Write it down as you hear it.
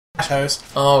host.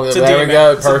 Oh, there we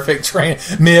go. Perfect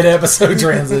mid-episode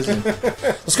transition.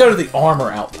 Let's go to the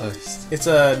Armor Outpost. It's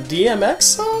a DMX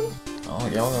song? Oh,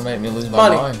 y'all gonna make me lose my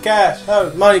mind. Money, cash,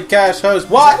 hose. Money, cash, hose.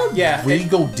 What? Yeah.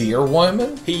 Regal Deer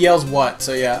Woman? He yells what,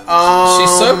 so yeah.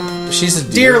 She's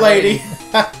a deer lady.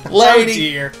 Lady.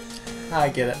 Deer. I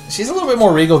get it. She's a little bit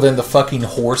more regal than the fucking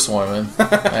horse woman,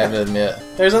 I have to admit.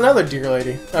 There's another deer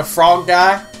lady. A frog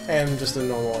guy and just a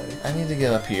normal lady. I need to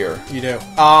get up here. You do.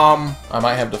 I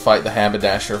might have to fight the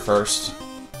Haberdasher first.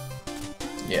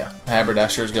 Yeah,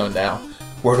 Haberdasher's going down.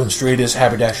 Word on the street is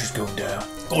Haberdasher's going down.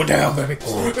 Go down, baby.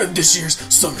 This year's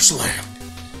SummerSlam.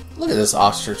 Look at this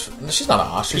ostrich. She's not an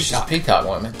ostrich. Peacock. She's a peacock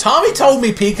woman. Tommy told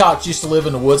me peacocks used to live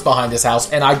in the woods behind his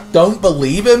house, and I don't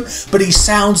believe him, but he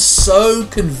sounds so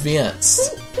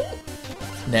convinced.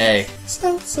 Nay.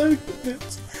 Sounds so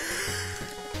convinced.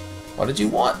 What did you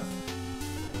want?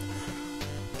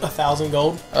 1,000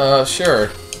 gold. Sure.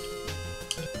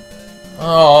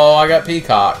 Oh, I got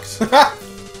peacocks.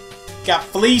 Got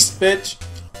fleeced, bitch.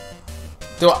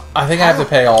 I think I have to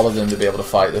pay all of them to be able to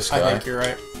fight this guy. I think you're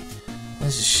right.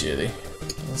 This is shitty.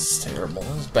 This is terrible.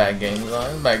 This is bad game design.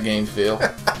 This is bad game feel.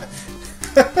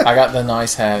 I got the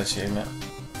nice hat achievement.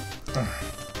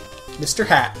 Mr.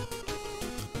 Hat.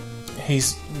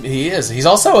 He is. He's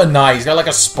also a knight. He's got like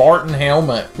a Spartan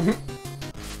helmet.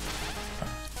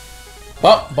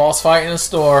 Well, boss fight in a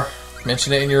store.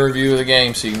 Mention it in your review of the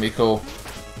game so you can be cool.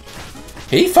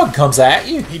 He fucking comes at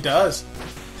you. He does.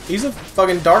 He's a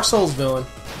fucking Dark Souls villain.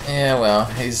 Yeah, well,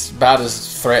 he's about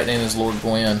as threatening as Lord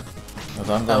Gwyn. Because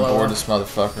I'm going to board this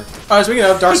motherfucker. Oh, speaking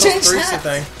of, Dark Souls 3 is the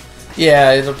thing.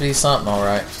 Yeah, it'll be something,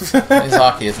 alright.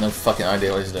 Miyazaki has no fucking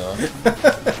idea what he's doing.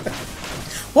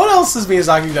 What else has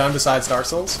Miyazaki done besides Dark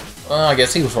Souls? Well, I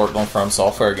guess he was working on From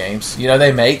Software games. You know,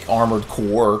 they make Armored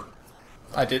Core.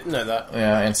 I didn't know that.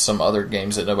 Yeah, and some other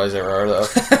games that nobody's ever heard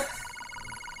of.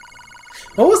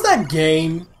 What was that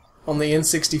game on the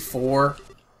N64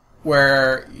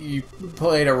 where you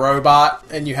played a robot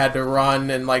and you had to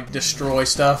run and like destroy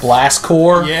stuff? Blast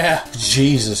Core? Yeah.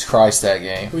 Jesus Christ, that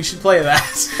game. We should play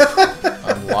that.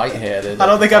 I'm lightheaded. I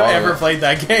don't think I've ever played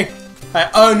that game.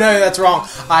 Oh no, that's wrong.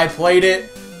 I played it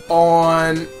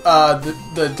on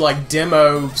the like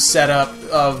demo setup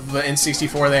of the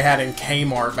N64 they had in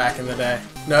Kmart back in the day.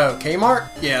 No, Kmart?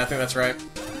 Yeah, I think that's right.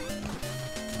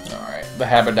 Alright. The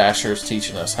Haberdasher is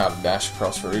teaching us how to dash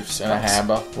across roofs in a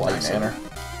Habba-like manner.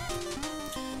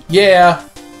 Yeah.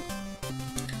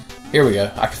 Here we go.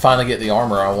 I can finally get the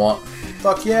armor I want.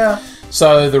 Fuck yeah.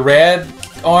 So the red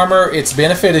armor, its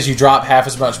benefit is you drop half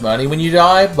as much money when you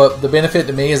die, but the benefit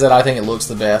to me is that I think it looks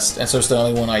the best, and so it's the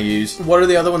only one I use. What do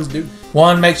the other ones do?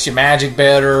 One makes your magic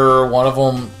better, one of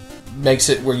them makes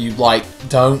it where you like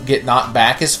don't get knocked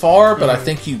back as far, but I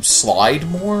think you slide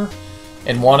more,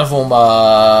 and one of them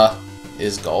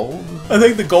is gold. I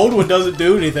think the gold one doesn't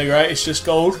do anything, right? It's just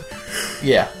gold.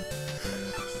 Yeah.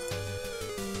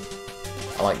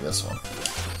 I like this one.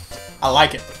 I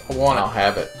like it. I want it. I'll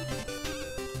have it.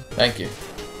 Thank you.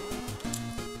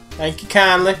 Thank you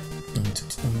kindly.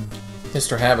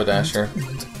 Mr. Haberdasher.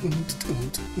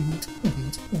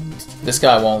 This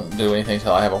guy won't do anything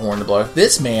until I have a horn to blow.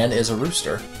 This man is a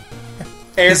rooster.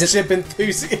 Airship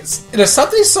enthusiast. There's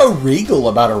something so regal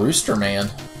about a rooster man.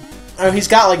 Oh, he's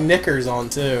got like knickers on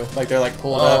too. Like they're like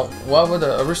pulled up. What would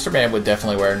a rooster man would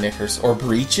definitely wear knickers or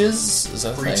breeches? Is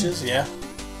that breeches? Yeah.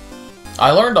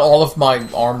 I learned all of my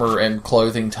armor and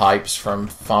clothing types from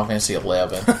Final Fantasy XI.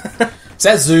 Is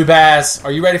that Zubaz?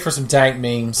 Are you ready for some dank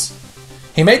memes?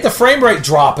 He made the frame rate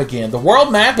drop again. The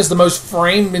world map is the most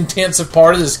frame-intensive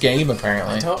part of this game,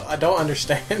 apparently. I don't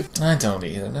understand. I don't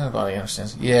either. Nobody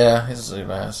understands. Yeah, it's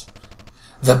Zubaz.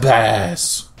 The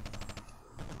Bass.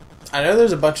 I know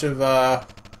there's a bunch of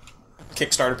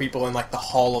Kickstarter people in like the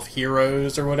Hall of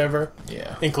Heroes or whatever.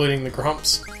 Yeah. Including the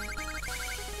Grumps.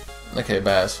 Okay,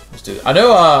 Baz. Let's do it. I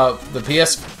know the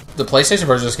PlayStation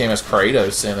version of this game has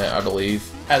Kratos in it, I believe.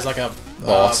 As like a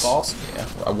boss? Yeah,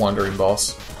 a wandering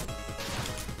boss.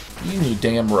 You need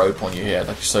damn rope on your head.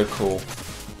 Like, you're so cool.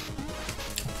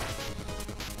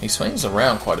 He swings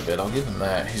around quite a bit. I'll give him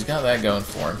that. He's got that going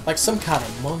for him. Like some kind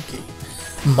of monkey.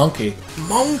 Monkey.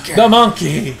 Monkey. The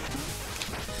monkey.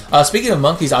 Speaking of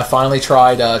monkeys, I finally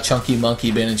tried Chunky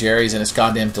Monkey Ben & Jerry's, and it's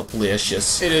goddamn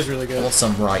delicious. It is really good. I want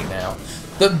some right now.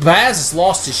 The Baz has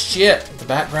lost his shit. The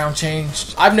background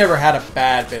changed. I've never had a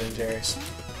bad Ben & Jerry's.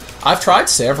 I've tried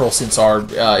several since our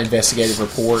investigative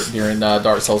report during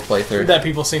Dark Souls playthrough. That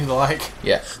people seem to like.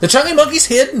 Yeah. The Chunky Monkey's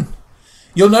hidden.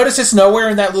 You'll notice it's nowhere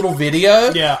in that little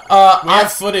video. Yeah. We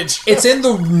have footage. It's in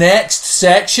the next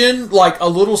section, like a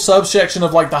little subsection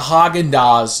of like the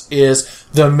Haagen-Dazs is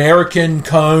the American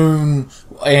cone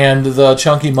and the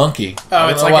Chunky Monkey. Oh,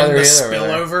 it's like in the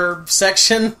spillover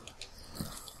section?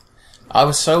 I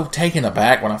was so taken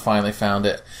aback when I finally found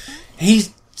it.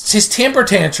 His temper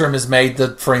tantrum has made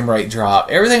the frame rate drop.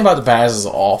 Everything about the Baz is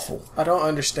awful. I don't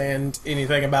understand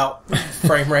anything about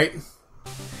frame rate.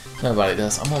 Nobody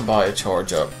does. I'm going to buy a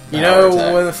charge up. You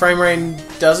know when the frame rate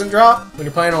doesn't drop? When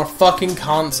you're playing on a fucking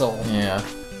console. Yeah.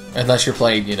 Unless you're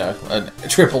playing, a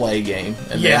AAA game.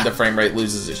 And then the frame rate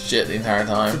loses its shit the entire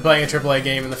time. You're playing a AAA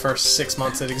game in the first 6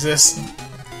 months it exists.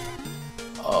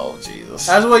 Oh, Jesus.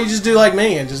 That's what you just do like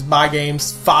me and just buy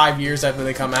games 5 years after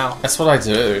they come out. That's what I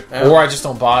do. Or I just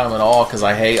don't buy them at all because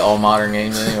I hate all modern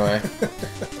games anyway.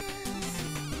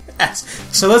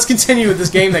 So let's continue with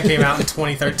this game that came out in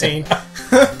 2013.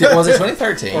 Was it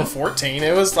 2013? Or 14.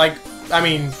 It was like,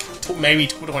 maybe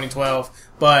 2012.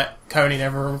 But Coney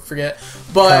never forget.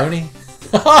 But Coney?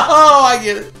 Oh, I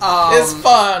get it. It's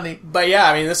funny. But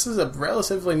yeah, this is a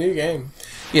relatively new game.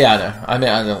 Yeah, I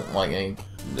know. I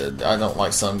don't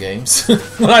like some games.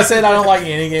 When I said I don't like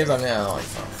any games, I don't like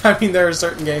some. There are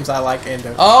certain games I like and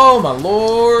don't. Oh, my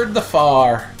lord, the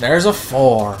far. There's a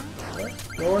 4.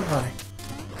 Lord, honey.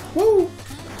 Woo!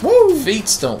 Woo!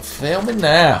 Feats don't fail me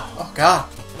now. Oh, God.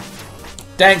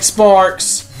 Dank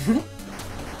Sparks. You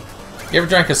ever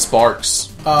drank a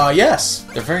Sparks? Yes.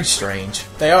 They're very strange.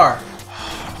 They are.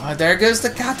 There goes the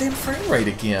goddamn frame rate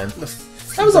again.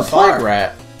 That was a plague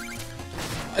rat.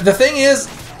 The thing is,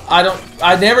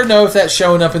 I never know if that's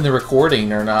showing up in the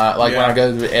recording or not. When I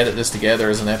go to edit this together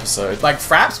as an episode. Like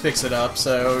Fraps picks it up,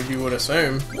 so you would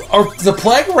assume. Or the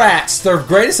plague rats, their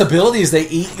greatest ability is they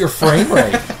eat your frame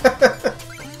rate.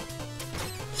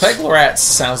 Plague rats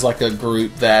sounds like a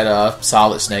group that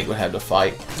Solid Snake would have to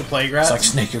fight. The plague rats? It's like,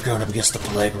 Snake, you're going up against the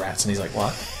plague rats. And he's like,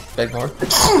 what? Beg pardon?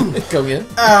 Go in.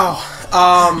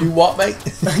 Ow. You what, mate?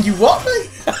 You what, mate?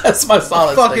 That's my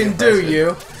Solid Snake fucking do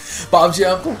you. Bob's your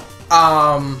uncle?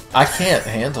 I can't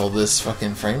handle this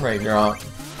fucking frame rate drop.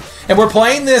 And we're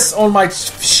playing this on my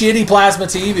shitty plasma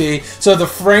TV, so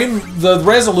the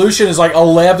resolution is like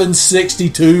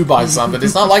 1162 by something.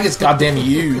 It's not like it's goddamn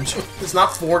huge. It's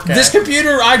not 4K. This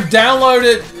computer, I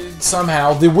downloaded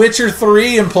somehow The Witcher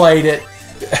 3 and played it,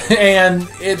 and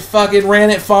it fucking ran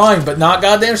it fine, but not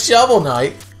goddamn Shovel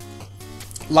Knight.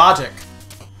 Logic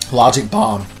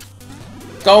Bomb.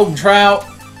 Golden Trout.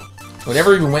 We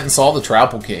never even went and saw the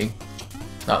Troupple King.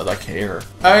 Not that I care.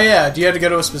 Oh yeah, do you have to go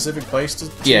to a specific place to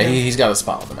Yeah, he's got a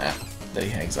spot on the map that he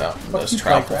hangs out and does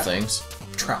Troupple things.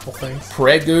 Troupple things?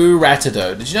 Pregu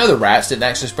Ratido. Did you know the rats didn't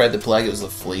actually spread the plague? It was the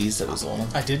fleas that was on them.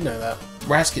 I did know that.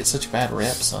 Rats get such a bad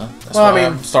rep, son. That's why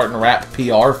I'm starting a rat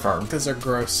PR firm. Because they're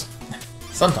gross.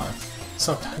 Sometimes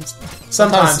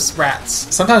rats.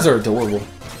 Sometimes they're adorable.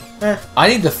 I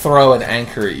need to throw an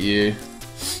anchor at you.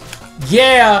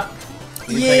 Yeah!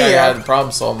 You think I had a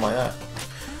problem solving like that?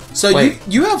 So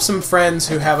you have some friends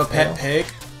who have a pet pig?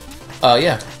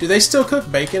 Yeah. Do they still cook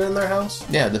bacon in their house?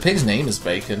 Yeah, the pig's name is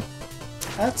Bacon.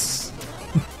 That's...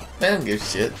 They don't give a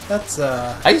shit. That's,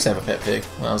 I used to have a pet pig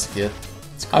when I was a kid.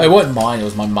 Cool. It wasn't mine, it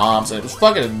was my mom's, and it was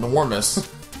fucking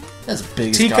enormous. That's the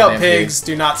biggest teacup pigs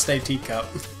do not stay teacup.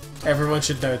 Everyone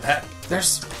should know that.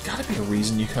 There's gotta be a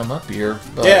reason you come up here.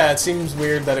 But yeah, it seems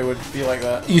weird that it would be like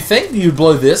that. You think you'd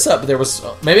blow this up, but there was...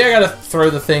 maybe I gotta throw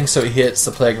the thing so it hits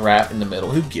the plague rat in the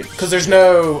middle. Who gives? Because there's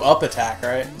no up attack,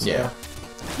 right? So. Yeah.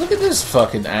 Look at this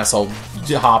fucking asshole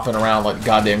hopping around like a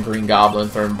goddamn Green Goblin,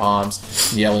 throwing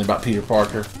bombs, yelling about Peter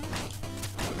Parker.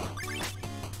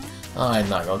 I'm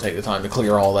not going to take the time to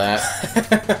clear all that.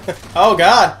 Oh,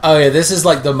 God. Oh, yeah, this is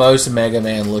like the most Mega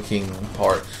Man looking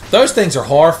part. Those things are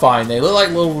horrifying. They look like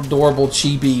little adorable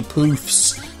chibi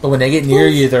poofs. But when they get near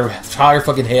you, their entire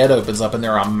fucking head opens up and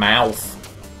they're a mouth.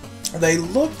 They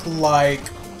look like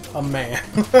a man.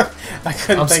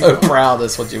 I'm so proud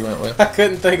that's what you went with. I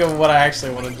couldn't think of what I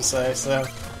actually wanted to say, so...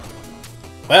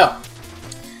 Well.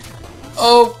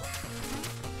 Oh.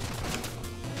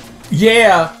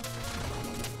 Yeah.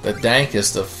 The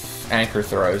dankest of anchor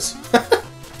throws.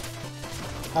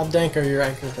 How dank are your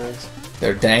anchor throws?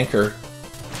 They're danker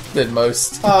than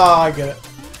most. Oh, I get it.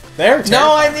 They're terrifying.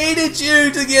 No, I needed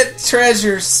you to get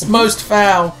treasures. Most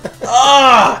foul.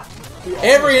 Ah!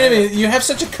 Every enemy, you have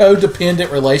such a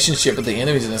codependent relationship with the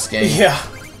enemies in this game. Yeah.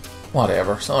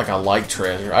 Whatever. It's not like I like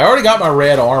treasure. I already got my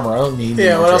red armor. I don't need any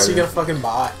more what else are treasure. you gonna fucking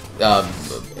buy?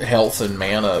 Health and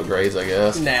mana upgrades, I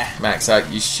guess. Nah. Max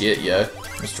out you shit, yo.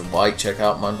 Mr. White, check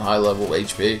out my high level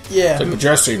HP. Yeah. So,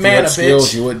 Jesse, if you Mana, had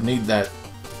skills, bitch. you wouldn't need that.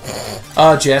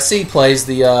 Jesse plays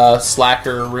the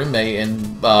slacker roommate in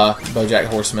BoJack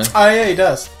Horseman. Oh yeah, he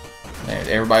does. Man,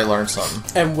 everybody learned something.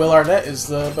 And Will Arnett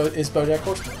is BoJack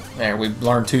Horseman. Man, we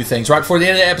learned two things right before the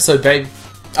end of the episode, babe.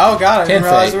 Oh god, I didn't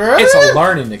realize we were Tenfey. It's a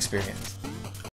learning experience.